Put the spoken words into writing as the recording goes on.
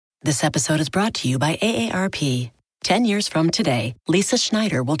This episode is brought to you by AARP. 10 years from today, Lisa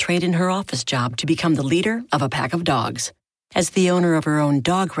Schneider will trade in her office job to become the leader of a pack of dogs. As the owner of her own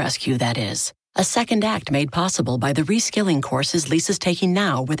dog rescue, that is. A second act made possible by the reskilling courses Lisa's taking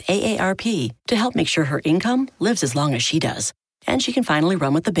now with AARP to help make sure her income lives as long as she does. And she can finally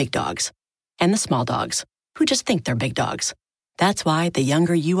run with the big dogs. And the small dogs, who just think they're big dogs. That's why the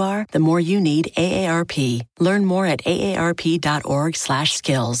younger you are, the more you need AARP. Learn more at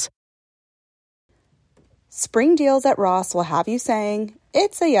aarp.org/skills. Spring deals at Ross will have you saying,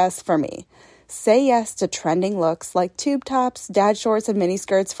 it's a yes for me. Say yes to trending looks like tube tops, dad shorts, and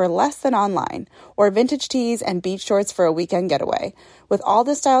miniskirts for less than online, or vintage tees and beach shorts for a weekend getaway. With all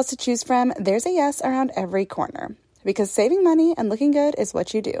the styles to choose from, there's a yes around every corner. Because saving money and looking good is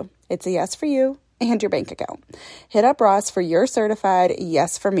what you do. It's a yes for you and your bank account. Hit up Ross for your certified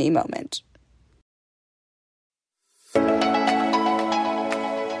yes for me moment.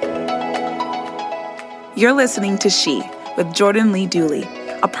 You're listening to She with Jordan Lee Dooley,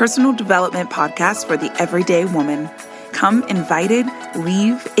 a personal development podcast for the everyday woman. Come invited,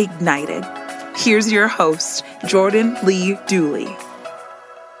 leave ignited. Here's your host, Jordan Lee Dooley.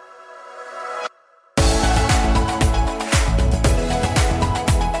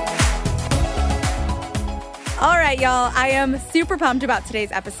 All right, y'all, I am super pumped about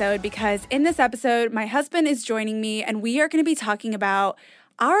today's episode because in this episode, my husband is joining me and we are going to be talking about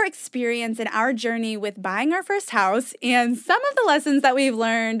our experience and our journey with buying our first house and some of the lessons that we've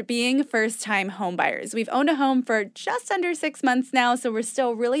learned being first-time homebuyers. We've owned a home for just under 6 months now, so we're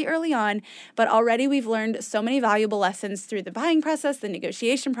still really early on, but already we've learned so many valuable lessons through the buying process, the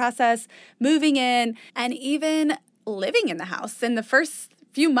negotiation process, moving in, and even living in the house in the first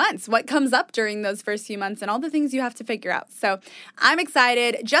few months, what comes up during those first few months and all the things you have to figure out. So I'm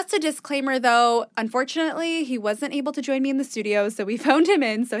excited. Just a disclaimer though, unfortunately, he wasn't able to join me in the studio, so we phoned him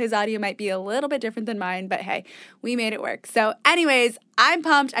in, so his audio might be a little bit different than mine, but hey, we made it work. So anyways, I'm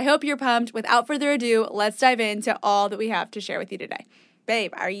pumped. I hope you're pumped. Without further ado, let's dive into all that we have to share with you today.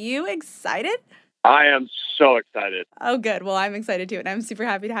 Babe, are you excited? I am so excited. Oh, good. Well, I'm excited too, and I'm super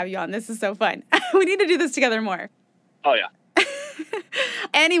happy to have you on. This is so fun. We need to do this together more. Oh, yeah.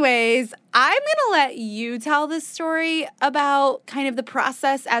 Anyways, I'm going to let you tell this story about kind of the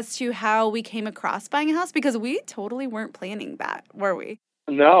process as to how we came across buying a house, because we totally weren't planning that, were we?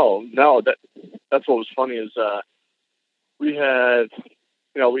 No, that's what was funny is we had,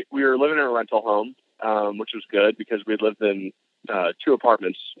 we were living in a rental home, which was good because we had lived in 2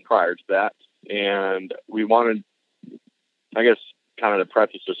 apartments prior to that. And we wanted, I guess, kind of to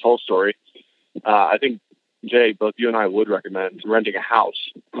preface this whole story, I think, Jay, both you and I would recommend renting a house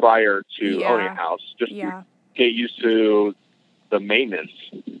prior to owning a house. Just to get used to the maintenance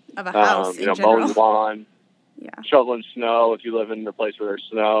of a house. Mowing the lawn, shoveling snow if you live in a place where there's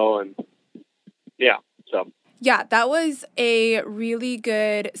snow, and Yeah, that was a really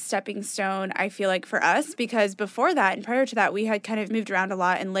good stepping stone, I feel like, for us, because before that and prior to that, we had kind of moved around a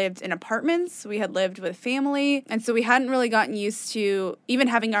lot and lived in apartments. We had lived with family, and so we hadn't really gotten used to even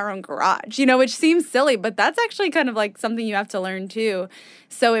having our own garage, which seems silly, but that's actually kind of like something you have to learn too.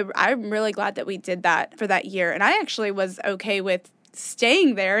 So I'm really glad that we did that for that year, and I actually was okay with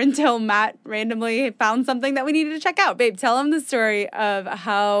staying there until Matt randomly found something that we needed to check out. Babe, tell him the story of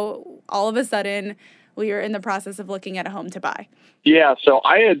how all of a sudden we were in the process of looking at a home to buy. Yeah, so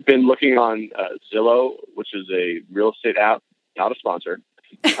I had been looking on Zillow, which is a real estate app, not a sponsor.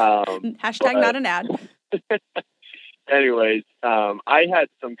 Hashtag not an ad. Anyways, I had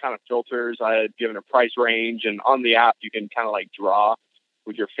some kind of filters. I had given a price range, and on the app, you can kind of like draw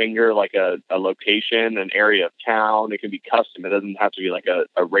with your finger like a location, an area of town. It can be custom. It doesn't have to be like a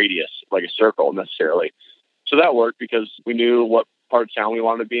radius, like a circle necessarily. So that worked because we knew what part of town we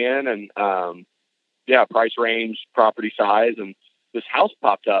wanted to be in, and price range, property size, and this house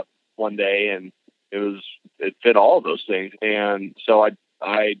popped up one day, and it fit all of those things. And so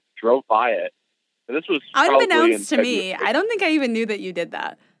I drove by it, and this was unbeknownst to me. I don't think I even knew that you did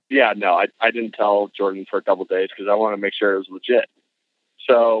that. Yeah, no, I didn't tell Jordan for a couple of days because I wanted to make sure it was legit.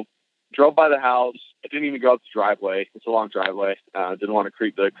 So drove by the house. I didn't even go up the driveway. It's a long driveway. Didn't want to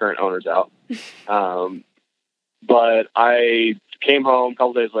creep the current owners out. But I came home a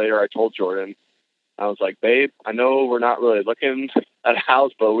couple days later. I told Jordan, I was like, babe, I know we're not really looking at a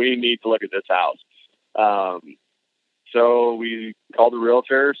house, but we need to look at this house. So we called the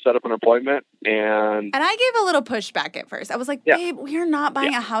realtor, set up an appointment, and I gave a little pushback at first. I was like, babe, we're not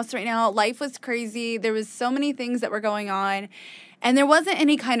buying a house right now. Life was crazy. There was so many things that were going on, and there wasn't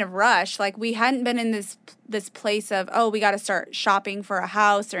any kind of rush. Like, we hadn't been in this place of, we got to start shopping for a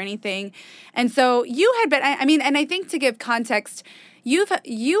house or anything. And so you had been, and I think to give context,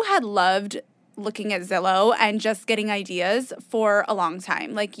 you had loved looking at Zillow and just getting ideas for a long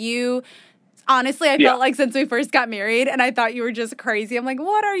time. Like you, honestly, I felt like since we first got married, and I thought you were just crazy. I'm like,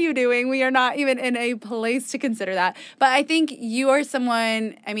 what are you doing? We are not even in a place to consider that. But I think you are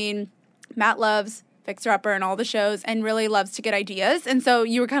someone, I mean, Matt loves Fixer Upper and all the shows and really loves to get ideas. And so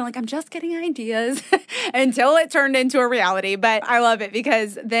you were kind of like, I'm just getting ideas until it turned into a reality. But I love it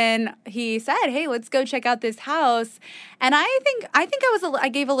because then he said, hey, let's go check out this house. And I think I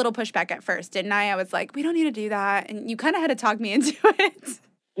gave a little pushback at first, didn't I? I was like, we don't need to do that. And you kind of had to talk me into it.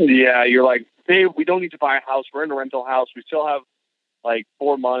 Yeah, you're like, hey, we don't need to buy a house. We're in a rental house. We still have like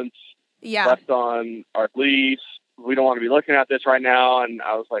 4 months left on our lease. We don't want to be looking at this right now. And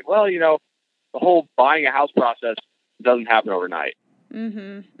I was like, well, the whole buying a house process doesn't happen overnight.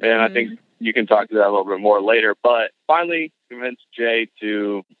 And I think you can talk to that a little bit more later. But finally convinced Jay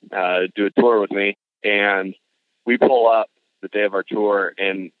to do a tour with me. And we pull up the day of our tour,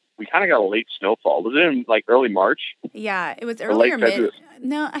 and we kind of got a late snowfall. Was it in like early March? Yeah, it was early or mid.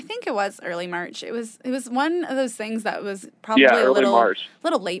 No, I think it was early March. It was one of those things that was probably a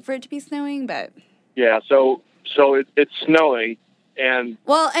little late for it to be snowing, but yeah. So it's snowing. And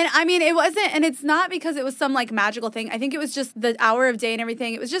I mean, it wasn't, and it's not because it was some like magical thing. I think it was just the hour of day and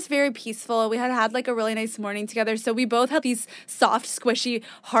everything. It was just very peaceful. We had like a really nice morning together. So we both had these soft, squishy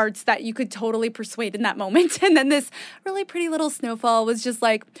hearts that you could totally persuade in that moment. And then this really pretty little snowfall was just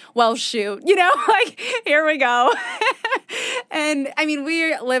like, well, shoot, like, here we go. And I mean,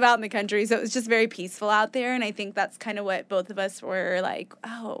 we live out in the country, so it was just very peaceful out there. And I think that's kind of what both of us were like,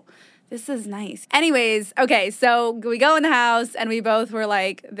 oh, this is nice. Anyways, okay, so we go in the house and we both were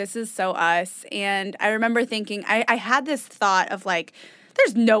like, this is so us. And I remember thinking, I had this thought of like,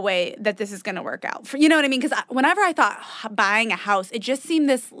 there's no way that this is going to work out. You know what I mean? Because whenever I thought buying a house, it just seemed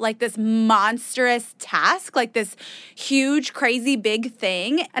this monstrous task, like this huge, crazy, big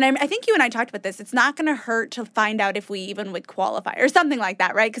thing. And I think you and I talked about this. It's not going to hurt to find out if we even would qualify or something like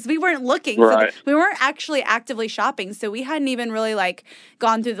that, right? Because we weren't looking. Right. So we weren't actually actively shopping. So we hadn't even really like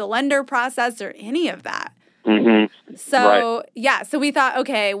gone through the lender process or any of that. So, yeah, so we thought,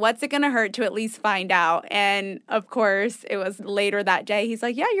 okay, what's it going to hurt to at least find out? And, of course, it was later that day. He's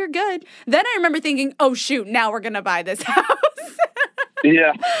like, yeah, you're good. Then I remember thinking, oh, shoot, now we're going to buy this house.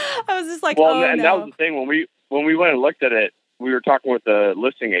 Yeah. I was just like, that no. was the thing. When we went and looked at it, we were talking with the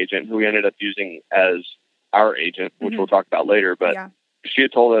listing agent who we ended up using as our agent, which we'll talk about later. But she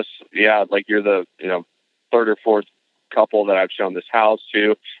had told us, like you're the, third or fourth couple that I've shown this house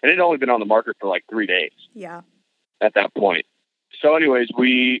to, and it had only been on the market for like 3 days. Yeah. At that point. So anyways,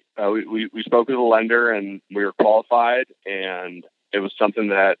 we spoke with the lender and we were qualified, and it was something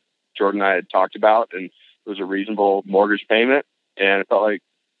that Jordan and I had talked about, and it was a reasonable mortgage payment, and it felt like,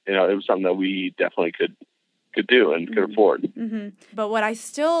 it was something that we definitely could do and could afford. But what I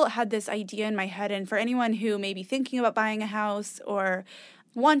still had this idea in my head, and for anyone who may be thinking about buying a house or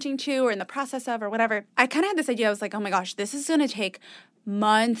wanting to or in the process of or whatever, I kind of had this idea. I was like, oh my gosh, this is going to take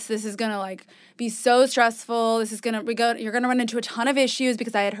months. This is going to like be so stressful. This is going to, you're going to run into a ton of issues,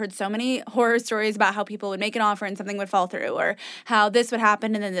 because I had heard so many horror stories about how people would make an offer and something would fall through, or how this would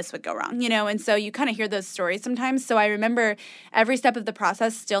happen and then this would go wrong, and so you kind of hear those stories sometimes. So I remember every step of the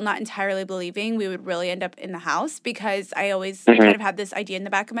process still not entirely believing we would really end up in the house, because I always kind of had this idea in the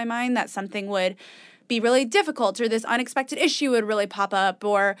back of my mind that something would be really difficult, or this unexpected issue would really pop up,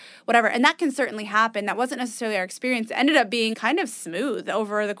 or whatever. And that can certainly happen. That wasn't necessarily our experience. It ended up being kind of smooth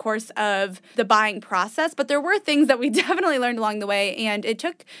over the course of the buying process, but there were things that we definitely learned along the way, and it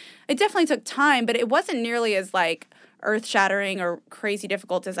definitely took time, but it wasn't nearly as like earth-shattering or crazy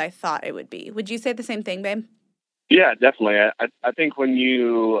difficult as I thought it would be. Would you say the same thing, babe? Yeah, definitely. I think when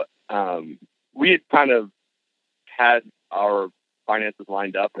we had kind of had our finances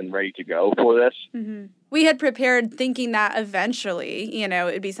lined up and ready to go for this. We had prepared thinking that eventually,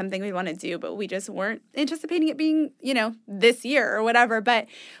 it'd be something we want to do, but we just weren't anticipating it being, this year or whatever. But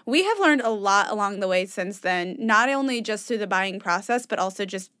we have learned a lot along the way since then, not only just through the buying process, but also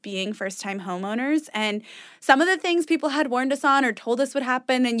just being first-time homeowners. And some of the things people had warned us on or told us would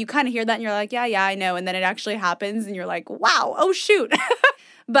happen, and you kind of hear that and you're like, yeah, I know. And then it actually happens and you're like, wow, oh, shoot.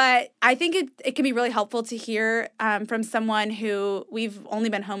 But I think it can be really helpful to hear from someone who we've only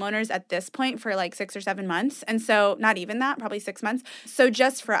been homeowners at this point for like 6 or 7 months. And so not even that, probably 6 months. So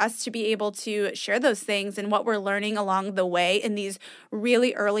just for us to be able to share those things and what we're learning along the way in these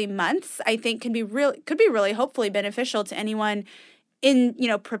really early months, I think could be really hopefully beneficial to anyone in,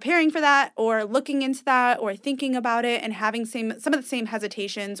 preparing for that or looking into that or thinking about it and having some of the same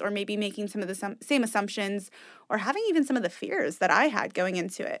hesitations, or maybe making some of the same assumptions, or having even some of the fears that I had going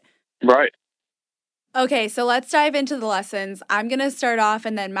into it. Right. Okay, so let's dive into the lessons. I'm going to start off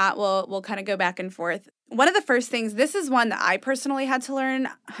and then Matt will kind of go back and forth. One of the first things, this is one that I personally had to learn,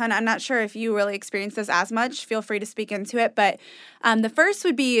 and I'm not sure if you really experienced this as much. Feel free to speak into it. But the first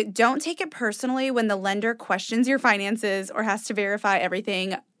would be, don't take it personally when the lender questions your finances or has to verify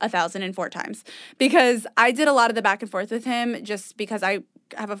everything 1,004 times. Because I did a lot of the back and forth with him just because I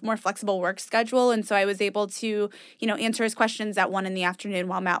have a more flexible work schedule. And so I was able to, answer his questions at 1 p.m.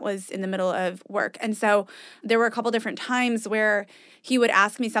 while Matt was in the middle of work. And so there were a couple different times where he would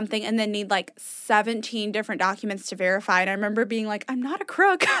ask me something and then need like 17 different documents to verify. And I remember being like, I'm not a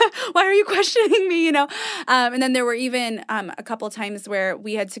crook. Why are you questioning me? And then there were even a couple of times where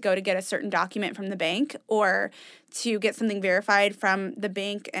we had to go to get a certain document from the bank or to get something verified from the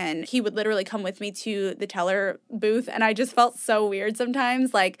bank, and he would literally come with me to the teller booth, and I just felt so weird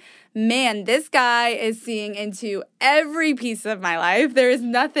sometimes, like, man, this guy is seeing into every piece of my life. There is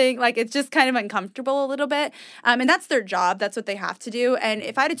nothing, like, it's just kind of uncomfortable a little bit, and that's their job. That's what they have to do, and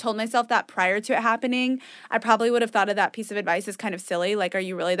if I'd have told myself that prior to it happening, I probably would have thought of that piece of advice as kind of silly, like, are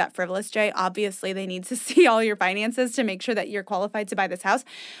you really that frivolous, Jay? Obviously, they need to see all your finances to make sure that you're qualified to buy this house,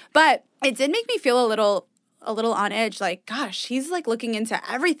 but it did make me feel a little on edge, like, gosh, he's like looking into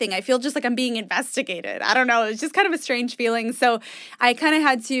everything. I feel just like I'm being investigated. I don't know. It's just kind of a strange feeling. So I kind of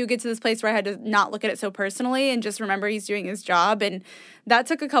had to get to this place where I had to not look at it so personally and just remember he's doing his job. And that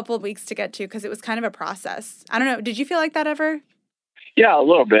took a couple of weeks to get to because it was kind of a process. I don't know. Did you feel like that ever? Yeah, a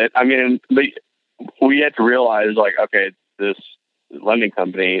little bit. I mean, we had to realize, like, okay, this lending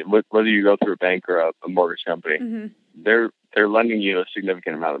company, whether you go through a bank or a mortgage company, they're lending you a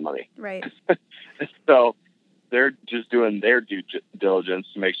significant amount of money. Right. So they're just doing their due diligence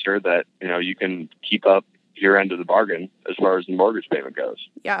to make sure that, you can keep up your end of the bargain as far as the mortgage payment goes.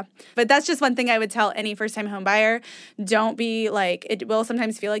 Yeah. But that's just one thing I would tell any first-time home buyer. Don't be like, it will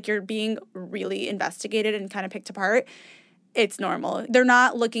sometimes feel like you're being really investigated and kind of picked apart. It's normal. They're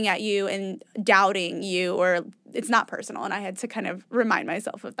not looking at you and doubting you, or it's not personal. And I had to kind of remind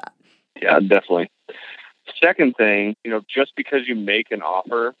myself of that. Yeah, definitely. Second thing, just because you make an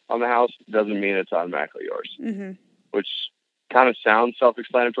offer on the house doesn't mean it's automatically yours, which kind of sounds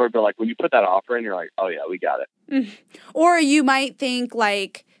self-explanatory, but like when you put that offer in, you're like, oh yeah, we got it. Or you might think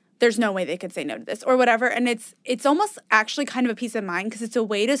like, there's no way they could say no to this or whatever. And it's almost actually kind of a peace of mind because it's a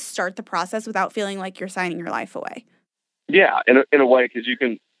way to start the process without feeling like you're signing your life away. Yeah, in a way, because you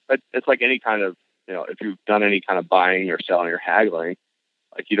can, it's like any kind of, if you've done any kind of buying or selling or haggling,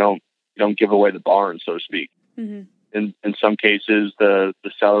 like you don't give away the barn, so to speak. In some cases, the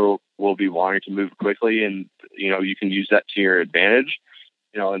seller will be wanting to move quickly, and you can use that to your advantage.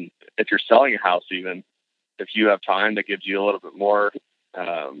 And if you're selling a house, even if you have time, that gives you a little bit more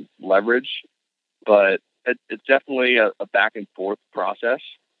leverage. But it's definitely a back and forth process.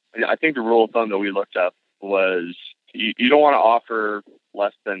 I think the rule of thumb that we looked up was you don't want to offer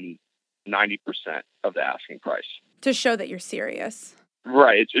less than 90% of the asking price to show that you're serious.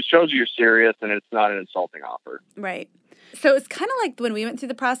 Right. It shows you're serious and it's not an insulting offer. Right. So it's kind of like when we went through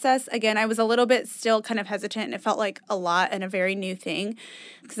the process, again, I was a little bit still kind of hesitant and it felt like a lot and a very new thing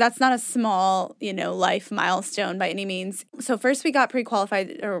because that's not a small, life milestone by any means. So first we got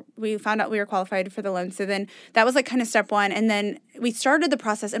pre-qualified, or we found out we were qualified for the loan. So then that was like kind of step one. And then we started the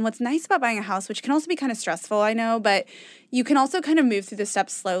process. And what's nice about buying a house, which can also be kind of stressful, I know, but you can also kind of move through the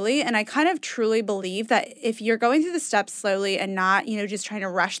steps slowly. And I kind of truly believe that if you're going through the steps slowly and not, just trying to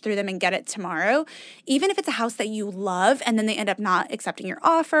rush through them and get it tomorrow, even if it's a house that you love and then they end up not accepting your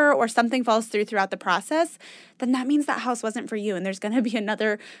offer or something falls through throughout the process, then that means that house wasn't for you and there's going to be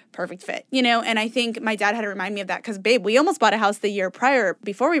another perfect fit, And I think my dad had to remind me of that because, babe, we almost bought a house the year prior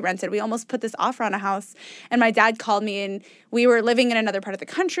before we rented. We almost put this offer on a house and my dad called me and we were living in another part of the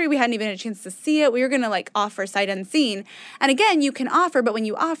country. We hadn't even had a chance to see it. We were going to offer sight unseen. And again, you can offer, but when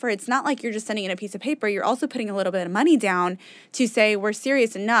you offer, it's not like you're just sending in a piece of paper. You're also putting a little bit of money down to say we're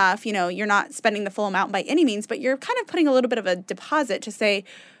serious enough. You're not spending the full amount by any means, but you're kind of putting a little bit of a deposit to say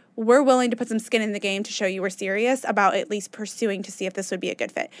we're willing to put some skin in the game to show you we're serious about at least pursuing to see if this would be a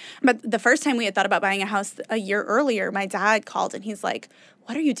good fit. But the first time we had thought about buying a house a year earlier, my dad called and he's like,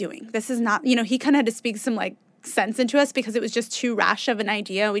 what are you doing? This is not, he kind of had to speak some sense into us because it was just too rash of an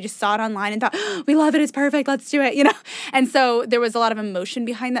idea. We just saw it online and thought, oh, we love it. It's perfect. Let's do it, And so there was a lot of emotion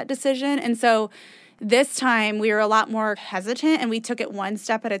behind that decision. And so this time we were a lot more hesitant and we took it one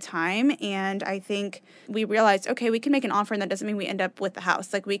step at a time. And I think we realized, okay, we can make an offer and that doesn't mean we end up with the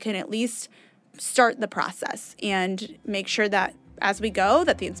house. We can at least start the process and make sure that as we go,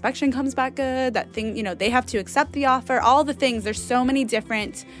 that the inspection comes back good, that thing, they have to accept the offer, all the things. There's so many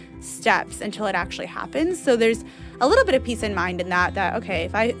different steps until it actually happens. So there's a little bit of peace in mind in that, okay,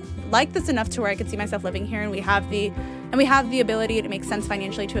 if I like this enough to where I could see myself living here and we have the ability, it makes sense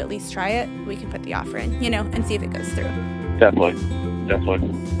financially to at least try it, we can put the offer in, and see if it goes through. Definitely.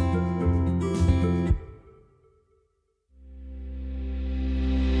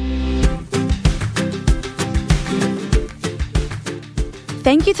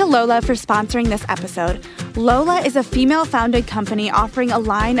 Thank you to Lola for sponsoring this episode. Lola is a female-founded company offering a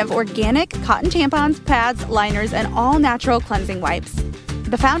line of organic cotton tampons, pads, liners, and all-natural cleansing wipes.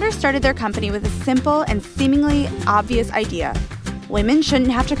 The founders started their company with a simple and seemingly obvious idea. Women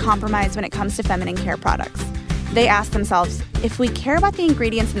shouldn't have to compromise when it comes to feminine care products. They asked themselves, if we care about the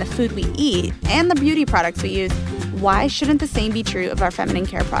ingredients in the food we eat and the beauty products we use, why shouldn't the same be true of our feminine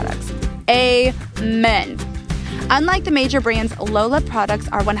care products? Amen. Unlike the major brands, Lola products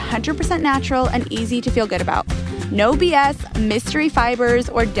are 100% natural and easy to feel good about. No BS, mystery fibers,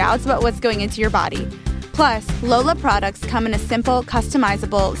 or doubts about what's going into your body. Plus, Lola products come in a simple,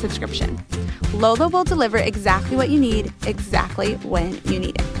 customizable subscription. Lola will deliver exactly what you need, exactly when you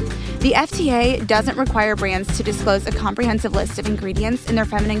need it. The FDA doesn't require brands to disclose a comprehensive list of ingredients in their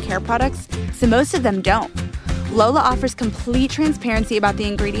feminine care products, so most of them don't. Lola offers complete transparency about the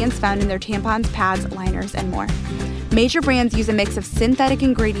ingredients found in their tampons, pads, liners, and more. Major brands use a mix of synthetic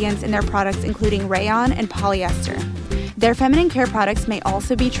ingredients in their products, including rayon and polyester. Their feminine care products may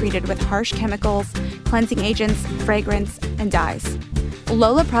also be treated with harsh chemicals, cleansing agents, fragrance, and dyes.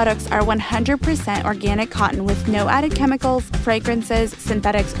 Lola products are 100% organic cotton with no added chemicals, fragrances,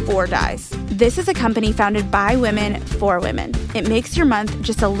 synthetics, or dyes. This is a company founded by women for women. It makes your month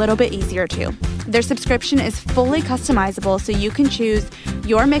just a little bit easier too. Their subscription is fully customizable, so you can choose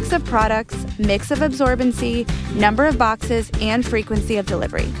your mix of products, mix of absorbency, number of boxes, and frequency of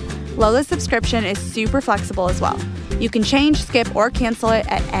delivery. Lola's subscription is super flexible as well. You can change, skip, or cancel it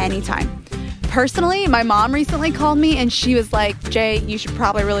at any time. Personally, my mom recently called me and she was like, Jay, you should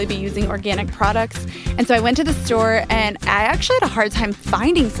probably really be using organic products. And so I went to the store and I actually had a hard time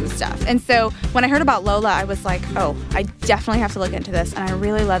finding some stuff. And so when I heard about Lola, I was like, oh, I definitely have to look into this. And I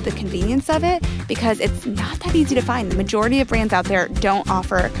really love the convenience of it because it's not that easy to find. The majority of brands out there don't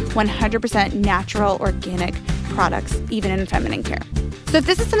offer 100% natural organic products, even in feminine care. So if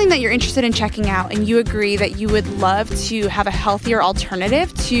this is something that you're interested in checking out and you agree that you would love to have a healthier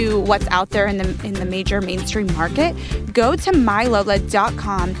alternative to what's out there in the major mainstream market, go to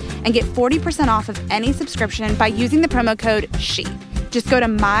mylola.com and get 40% off of any subscription by using the promo code SHE. Just go to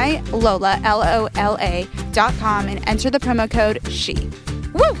mylola, Lola.com and enter the promo code SHE.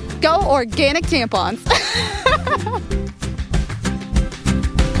 Woo! Go organic tampons!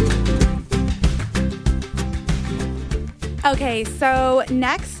 Okay, so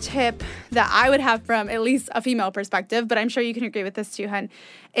next tip that I would have from at least a female perspective, but I'm sure you can agree with this too, hun,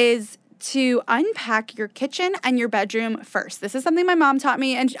 is to unpack your kitchen and your bedroom first. This is something my mom taught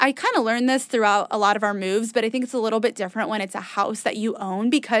me, and I kind of learned this throughout a lot of our moves, but I think it's a little bit different when it's a house that you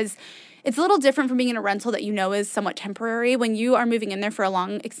own because it's a little different from being in a rental that you know is somewhat temporary. When you are moving in there for a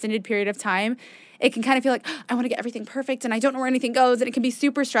long, extended period of time, it can kind of feel like, I want to get everything perfect and I don't know where anything goes, and it can be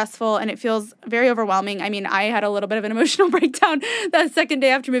super stressful and it feels very overwhelming. I mean, I had a little bit of an emotional breakdown that second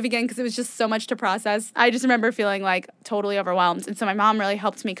day after moving in because it was just so much to process. I just remember feeling like totally overwhelmed. And so my mom really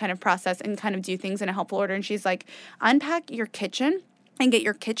helped me kind of process and kind of do things in a helpful order. And she's like, unpack your kitchen and get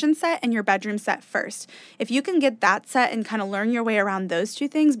your kitchen set and your bedroom set first. If you can get that set and kind of learn your way around those two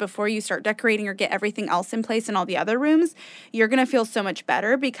things before you start decorating or get everything else in place in all the other rooms, you're going to feel so much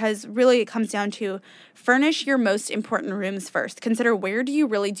better because really it comes down to furnish your most important rooms first. Consider where do you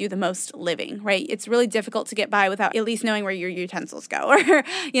really do the most living, right? It's really difficult to get by without at least knowing where your utensils go or,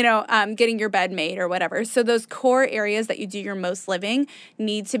 getting your bed made or whatever. So those core areas that you do your most living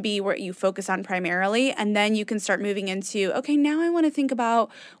need to be where you focus on primarily. And then you can start moving into, okay, now I want to think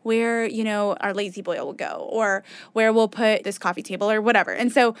about where, our lazy boy will go or where we'll put this coffee table or whatever.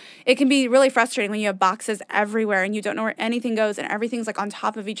 And so it can be really frustrating when you have boxes everywhere and you don't know where anything goes and everything's like on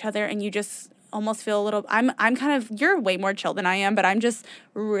top of each other and you just almost feel a little, I'm kind of, you're way more chill than I am, but I'm just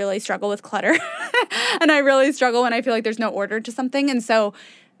really struggle with clutter. And I really struggle when I feel like there's no order to something. And so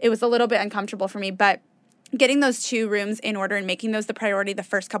it was a little bit uncomfortable for me, but getting those two rooms in order and making those the priority the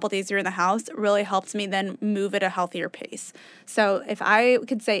first couple days you're in the house really helps me then move at a healthier pace. So if I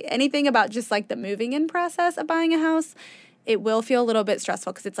could say anything about just like the moving in process of buying a house, it will feel a little bit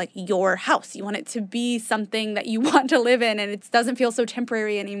stressful because it's like your house. You want it to be something that you want to live in and it doesn't feel so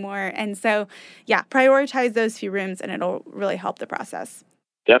temporary anymore. And so, yeah, prioritize those few rooms and it'll really help the process.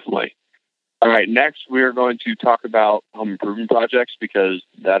 Definitely. All right, next we are going to talk about home improvement projects because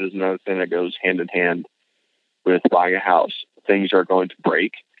that is another thing that goes hand in hand with buying a house. Things are going to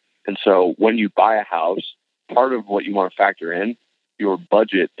break. And so when you buy a house, part of what you want to factor in, your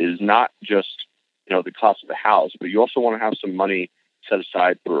budget is not just, the cost of the house, but you also want to have some money set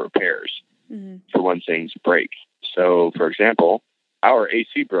aside for repairs for when things break. So, for example, our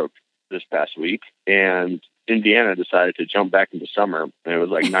AC broke this past week, and Indiana decided to jump back into summer, and it was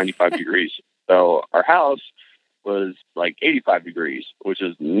like 95 degrees. So our house was like 85 degrees, which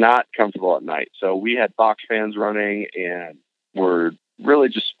is not comfortable at night. So we had box fans running, and we're really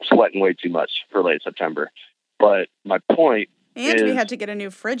just sweating way too much for late September. But my point is, we had to get a new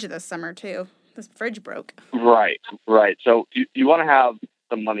fridge this summer, too. This fridge broke. Right. So you want to have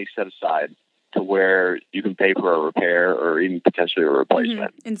some money set aside to where you can pay for a repair or even potentially a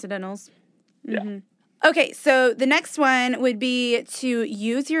replacement. Incidentals. Yeah. Okay, so the next one would be to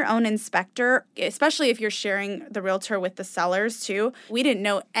use your own inspector, especially if you're sharing the realtor with the sellers too. We didn't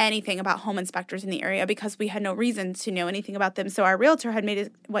know anything about home inspectors in the area because we had no reason to know anything about them. So our realtor had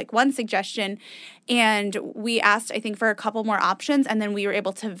made one suggestion, and we asked, I think, for a couple more options, and then we were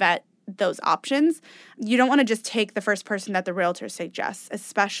able to vet those options. You don't want to just take the first person that the realtor suggests,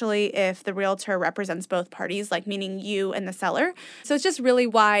 especially if the realtor represents both parties, like meaning you and the seller. So it's just really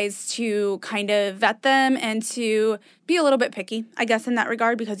wise to kind of vet them and to be a little bit picky, I guess, in that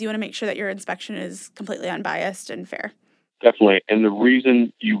regard, because you want to make sure that your inspection is completely unbiased and fair. Definitely. And the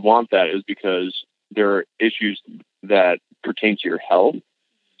reason you want that is because there are issues that pertain to your health,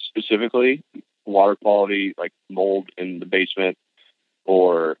 specifically water quality, like mold in the basement,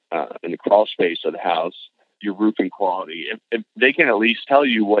 or in the crawl space of the house, your roofing quality. If they can at least tell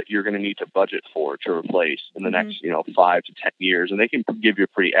you what you're going to need to budget for to replace in the next, 5 to 10 years, and they can give you a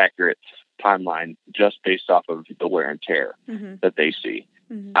pretty accurate timeline just based off of the wear and tear that they see.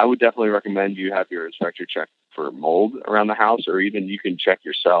 I would definitely recommend you have your inspector check for mold around the house, or even you can check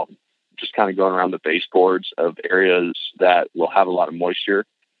yourself, just kind of going around the baseboards of areas that will have a lot of moisture,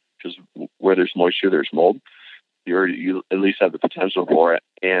 because where there's moisture, there's mold. You at least have the potential for it.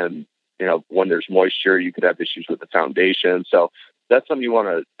 And, when there's moisture, you could have issues with the foundation. So that's something you want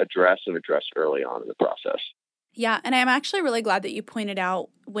to address early on in the process. Yeah, and I'm actually really glad that you pointed out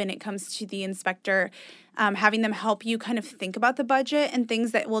when it comes to the inspector, having them help you kind of think about the budget and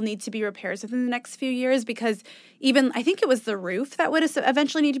things that will need to be repairs within the next few years, because even I think it was the roof that would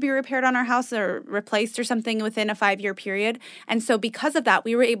eventually need to be repaired on our house or replaced or something within a 5-year period. And so because of that,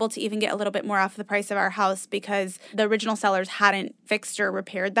 we were able to even get a little bit more off the price of our house because the original sellers hadn't fixed or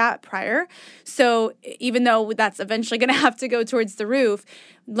repaired that prior. So even though that's eventually going to have to go towards the roof,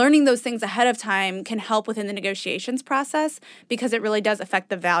 learning those things ahead of time can help within the negotiations process because it really does affect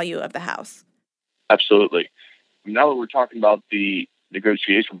the value of the house. Absolutely. Now that we're talking about the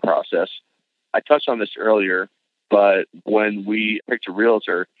negotiation process, I touched on this earlier, but when we picked a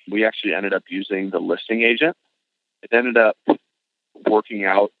realtor, we actually ended up using the listing agent. It ended up working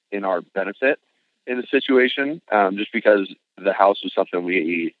out in our benefit in the situation, just because the house was something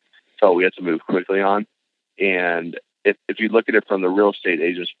we felt we had to move quickly on. And if you look at it from the real estate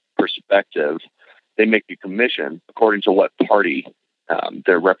agent's perspective, they make a commission according to what party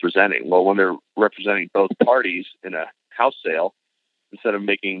they're representing. Well, when they're representing both parties in a house sale, instead of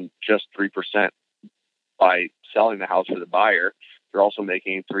making just 3% by selling the house for the buyer, they're also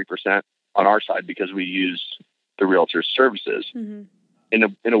making 3% on our side because we use the realtor's services. In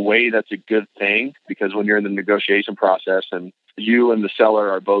a way, that's a good thing, because when you're in the negotiation process and you and the seller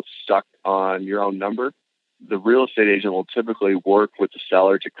are both stuck on your own number, the real estate agent will typically work with the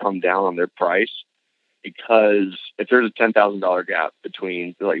seller to come down on their price, because if there's a $10,000 gap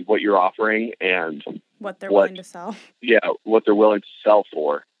between like what you're offering and what they're willing to sell. Yeah, what they're willing to sell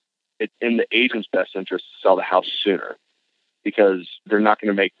for, it's in the agent's best interest to sell the house sooner, because they're not going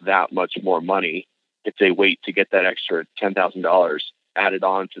to make that much more money if they wait to get that extra $10,000 added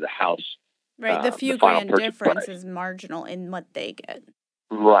on to the house. Right, the few grand difference is marginal in what they get.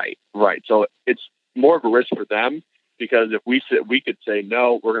 Right. So it's more of a risk for them, because if we could say,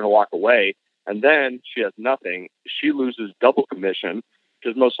 no, we're going to walk away, and then she has nothing, she loses double commission,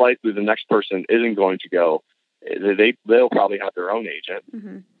 because most likely the next person isn't going to go. They'll probably have their own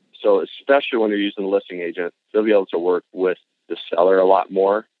agent. So especially when they're using the listing agent, they'll be able to work with the seller a lot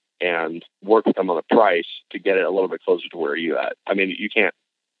more and work with them on the price to get it a little bit closer to where you at. I mean, you can't,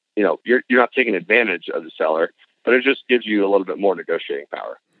 you're not taking advantage of the seller, but it just gives you a little bit more negotiating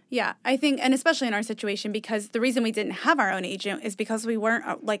power. Yeah, I think, and especially in our situation, because the reason we didn't have our own agent is because we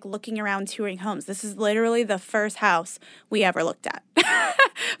weren't like looking around touring homes. This is literally the first house we ever looked at,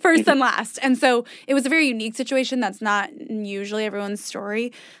 first and last. And so it was a very unique situation. That's not usually everyone's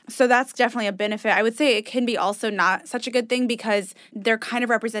story. So that's definitely a benefit. I would say it can be also not such a good thing because they're kind of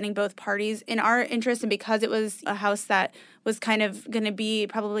representing both parties in our interest. And because it was a house that was kind of going to be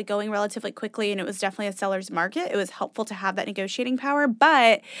probably going relatively quickly and it was definitely a seller's market, it was helpful to have that negotiating power.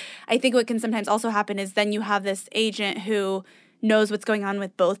 But I think what can sometimes also happen is then you have this agent who knows what's going on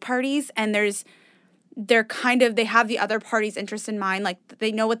with both parties and they have the other party's interest in mind. Like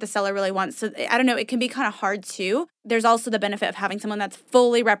they know what the seller really wants. So I don't know, it can be kind of hard too. There's also the benefit of having someone that's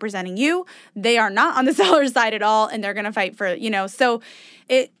fully representing you. They are not on the seller's side at all and they're going to fight for, so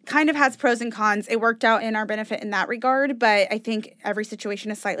it kind of has pros and cons. It worked out in our benefit in that regard, but I think every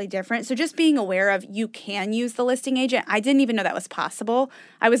situation is slightly different. So just being aware of you can use the listing agent. I didn't even know that was possible.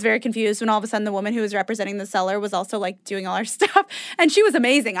 I was very confused when all of a sudden the woman who was representing the seller was also like doing all our stuff. And she was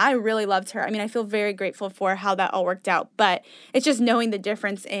amazing. I really loved her. I mean, I feel very grateful for how that all worked out, but it's just knowing the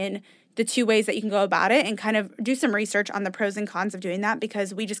difference in the two ways that you can go about it and kind of do some research on the pros and cons of doing that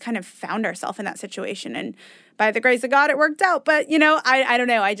because we just kind of found ourselves in that situation. And by the grace of God, it worked out. But, I don't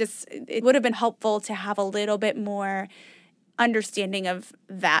know. It would have been helpful to have a little bit more understanding of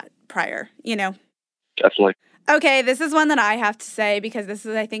that prior, Definitely. Okay, this is one that I have to say because this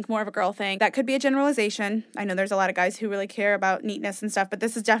is, I think, more of a girl thing. That could be a generalization. I know there's a lot of guys who really care about neatness and stuff, but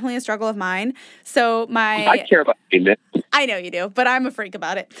this is definitely a struggle of mine. So I care about neatness. I know you do, but I'm a freak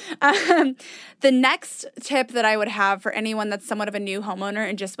about it. The next tip that I would have for anyone that's somewhat of a new homeowner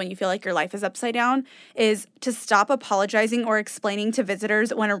and just when you feel like your life is upside down is to stop apologizing or explaining to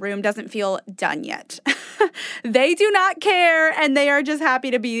visitors when a room doesn't feel done yet. They do not care and they are just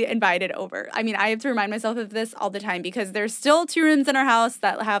happy to be invited over. I mean, I have to remind myself of this all the time because there's still 2 rooms in our house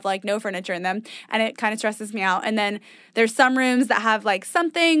that have like no furniture in them and it kind of stresses me out. And then there's some rooms that have like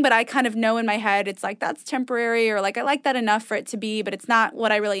something, but I kind of know in my head it's like that's temporary or like I like that enough for it to be, but it's not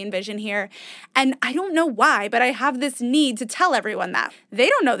what I really envision here. And I don't know why, but I have this need to tell everyone that. They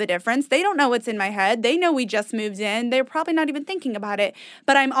don't know the difference. They don't know what's in my head. They know we just moved in. They're probably not even thinking about it,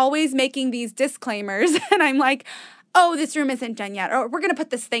 but I'm always making these disclaimers and I'm like, oh, this room isn't done yet, or we're going to put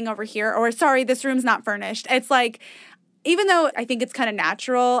this thing over here, or sorry, this room's not furnished. It's like, even though I think it's kind of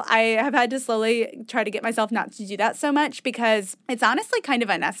natural, I have had to slowly try to get myself not to do that so much because it's honestly kind of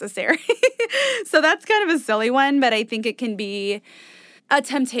unnecessary. So that's kind of a silly one, but I think it can be a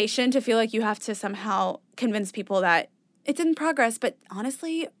temptation to feel like you have to somehow convince people that it's in progress. But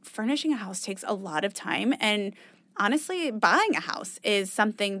honestly, furnishing a house takes a lot of time, and honestly, buying a house is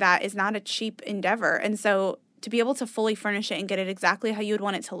something that is not a cheap endeavor. And so to be able to fully furnish it and get it exactly how you would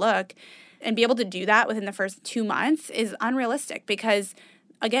want it to look and be able to do that within the first 2 months is unrealistic because,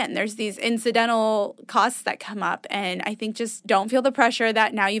 again, there's these incidental costs that come up. And I think just don't feel the pressure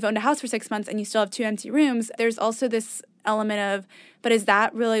that now you've owned a house for 6 months and you still have 2 empty rooms. There's also this element of, but is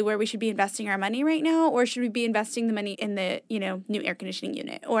that really where we should be investing our money right now? Or should we be investing the money in the, new air conditioning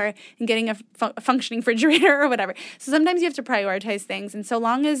unit or in getting a functioning refrigerator or whatever? So sometimes you have to prioritize things. And so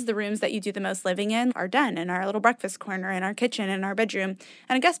long as the rooms that you do the most living in are done and our little breakfast corner and our kitchen and our bedroom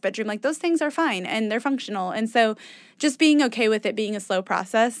and a guest bedroom, like those things are fine and they're functional. And so just being okay with it being a slow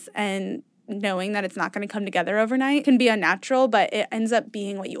process and knowing that it's not going to come together overnight can be unnatural, but it ends up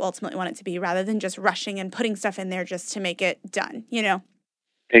being what you ultimately want it to be rather than just rushing and putting stuff in there just to make it done,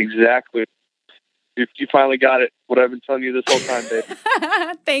 Exactly. You finally got it. What I've been telling you this whole time, babe.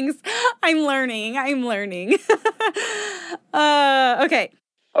 Thanks. I'm learning. Okay.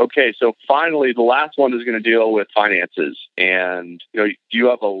 Okay, so finally, the last one is going to deal with finances. And, you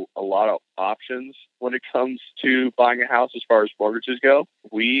have a lot of options when it comes to buying a house as far as mortgages go.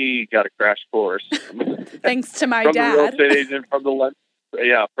 We got a crash course. Thanks to my from dad. The real estate agent, from the lender.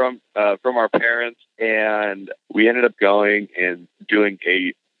 Yeah, from our parents. And we ended up going and doing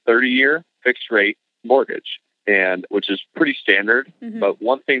a 30-year fixed rate mortgage, and which is pretty standard. Mm-hmm. But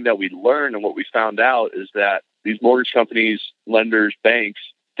one thing that we learned and what we found out is that these mortgage companies, lenders, banks,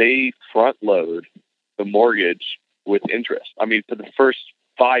 they front load the mortgage with interest. I mean, for the first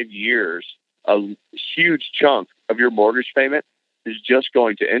 5 years, a huge chunk of your mortgage payment is just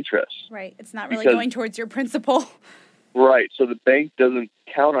going to interest. Right. It's not really going towards your principal. Right. So the bank doesn't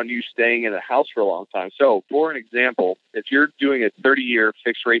count on you staying in a house for a long time. So for an example, if you're doing a 30-year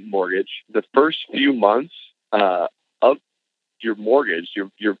fixed rate mortgage, the first few months of your mortgage,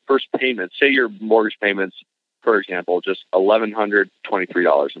 your first payment, say your mortgage payments, for example, just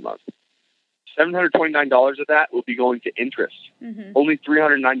 $1,123 a month. $729 of that will be going to interest. Mm-hmm. Only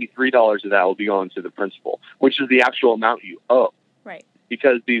 $393 of that will be going to the principal, which is the actual amount you owe. Right.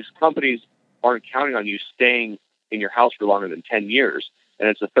 because these companies aren't counting on you staying in your house for longer than 10 years. And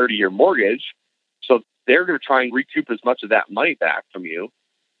it's a 30-year mortgage. So they're going to try and recoup as much of that money back from you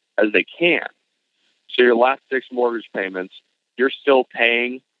as they can. So your last 6 mortgage payments, you're still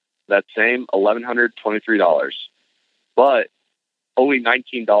paying that same $1,123, but only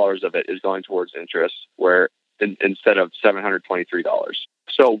 $19 of it is going towards interest, where instead of $723.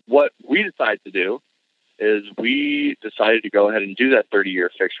 So what we decided to do is we decided to go ahead and do that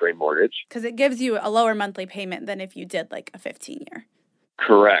 30-year fixed rate mortgage. Because it gives you a lower monthly payment than if you did like a 15-year.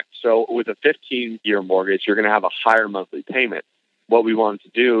 Correct. So with a 15-year mortgage, you're going to have a higher monthly payment. What we wanted to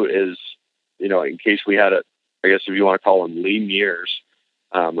do is, in case we had I guess if you want to call them lean years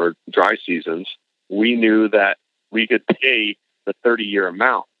or dry seasons, we knew that we could pay the 30-year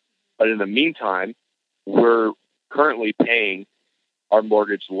amount. But in the meantime, we're currently paying our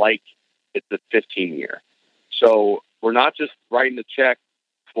mortgage like it's a 15-year. So we're not just writing the check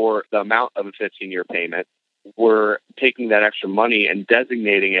for the amount of a 15-year payment. We're taking that extra money and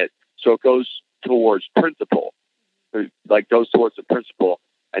designating it so it goes towards principal, goes towards the principal,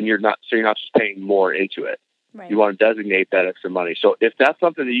 and you're not just paying more into it. Right. You want to designate that extra money. So if that's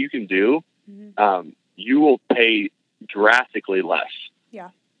something that you can do, you will pay drastically less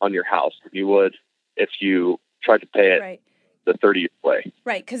on your house than you would if you tried to pay it the 30-year way.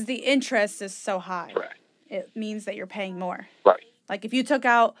 Right, because the interest is so high. Correct. It means that you're paying more. Right. Like if you took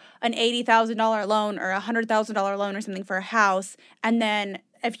out an $80,000 loan or a $100,000 loan or something for a house, and then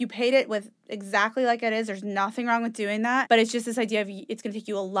if you paid it with exactly like it is, there's nothing wrong with doing that. But it's just this idea of it's going to take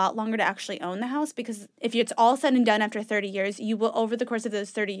you a lot longer to actually own the house, because if it's all said and done after 30 years, you will, over the course of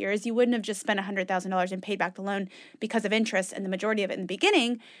those 30 years, you wouldn't have just spent $100,000 and paid back the loan because of interest and the majority of it in the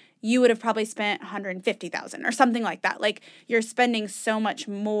beginning. You would have probably spent $150,000 or something like that. Like you're spending so much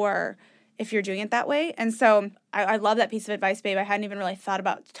more if you're doing it that way. And so I love that piece of advice, babe. I hadn't even really thought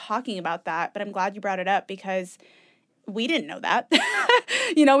about talking about that, but I'm glad you brought it up because we didn't know that.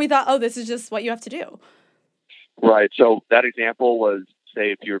 We thought, this is just what you have to do. Right. So that example was,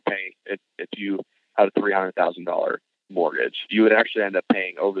 say, if you were paying, if you had a $300,000 mortgage, you would actually end up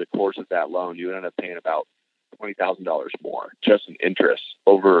paying over the course of that loan, you would end up paying about $20,000 more just in interest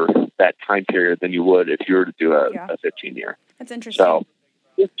over that time period than you would if you were to do a 15-year. That's interesting. So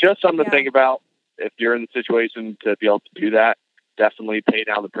it's just something to think about. If you're in the situation to be able to do that, definitely pay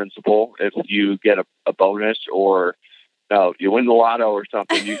down the principal. If you get a bonus or you win the lotto or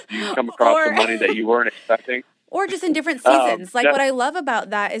something, you come across some money that you weren't expecting. Or just in different seasons. What I love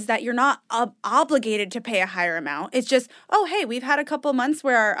about that is that you're not obligated to pay a higher amount. It's just, hey, we've had a couple months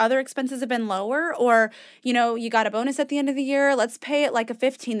where our other expenses have been lower, or, you got a bonus at the end of the year. Let's pay it like a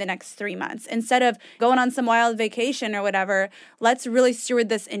 15 the next 3 months. Instead of going on some wild vacation or whatever, let's really steward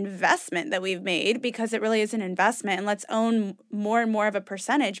this investment that we've made, because it really is an investment, and let's own more and more of a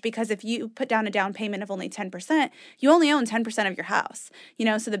percentage, because if you put down a down payment of only 10%, you only own 10% of your house,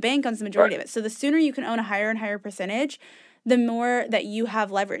 so the bank owns the majority of it. So the sooner you can own a higher and higher percentage, the more that you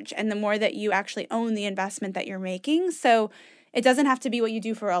have leverage and the more that you actually own the investment that you're making. So it doesn't have to be what you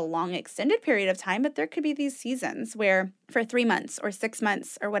do for a long extended period of time, but there could be these seasons where for 3 months or 6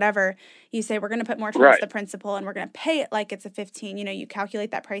 months or whatever, you say, we're going to put more towards the principal and we're going to pay it like it's a 15, you calculate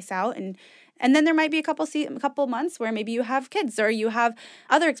that price out. And then there might be a couple months where maybe you have kids or you have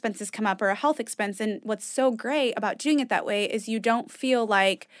other expenses come up or a health expense. And what's so great about doing it that way is you don't feel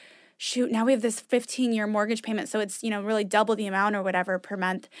like, shoot, now we have this 15-year mortgage payment, so it's, really double the amount or whatever per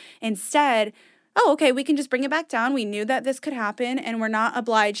month. Instead, okay, we can just bring it back down. We knew that this could happen, and we're not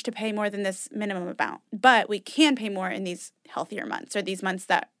obliged to pay more than this minimum amount. But we can pay more in these healthier months, or these months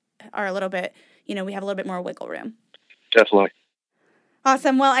that are a little bit, we have a little bit more wiggle room. Definitely.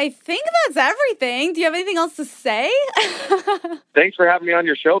 Awesome. Well, I think that's everything. Do you have anything else to say? Thanks for having me on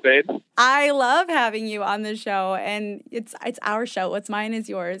your show, babe. I love having you on the show, and it's our show. What's mine is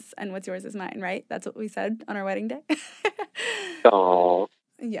yours, and what's yours is mine, right? That's what we said on our wedding day. Oh.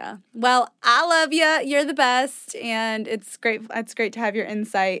 Yeah. Well, I love you. You're the best, and it's great. It's great to have your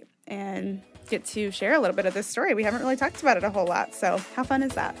insight and get to share a little bit of this story. We haven't really talked about it a whole lot, so how fun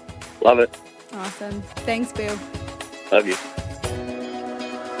is that? Love it. Awesome. Thanks, Boo. Love you.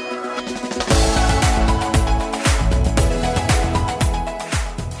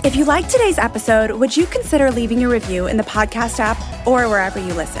 If you liked today's episode, would you consider leaving a review in the podcast app or wherever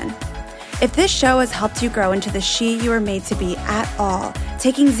you listen? If this show has helped you grow into the she you were made to be at all,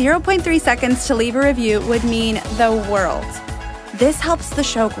 taking 0.3 seconds to leave a review would mean the world. This helps the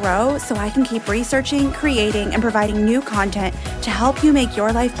show grow so I can keep researching, creating, and providing new content to help you make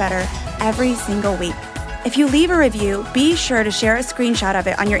your life better every single week. If you leave a review, be sure to share a screenshot of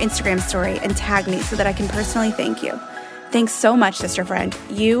it on your Instagram story and tag me so that I can personally thank you. Thanks so much, sister friend.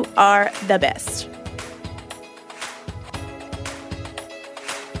 You are the best.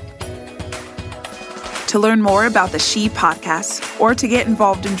 To learn more about the She Podcast or to get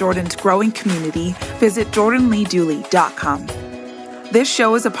involved in Jordan's growing community, visit jordanleedooley.com. This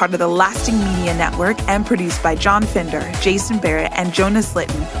show is a part of the Lasting Media Network and produced by John Finder, Jason Barrett, and Jonas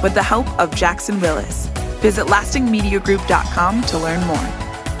Litton with the help of Jackson Willis. Visit lastingmediagroup.com to learn more.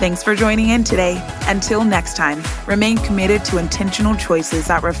 Thanks for joining in today. Until next time, remain committed to intentional choices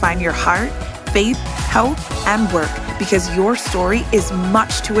that refine your heart, faith, health, and work, because your story is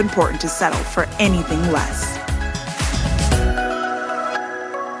much too important to settle for anything less.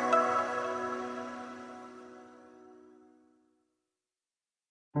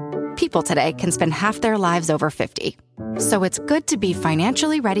 People today can spend half their lives over 50. So it's good to be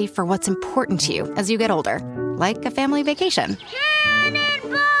financially ready for what's important to you as you get older, like a family vacation.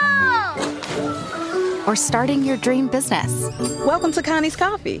 Or starting your dream business. Welcome to Connie's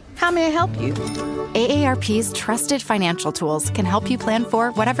Coffee. How may I help you? AARP's trusted financial tools can help you plan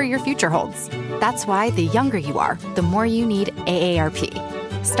for whatever your future holds. That's why the younger you are, the more you need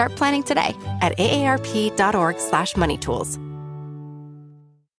AARP. Start planning today at aarp.org/moneytools.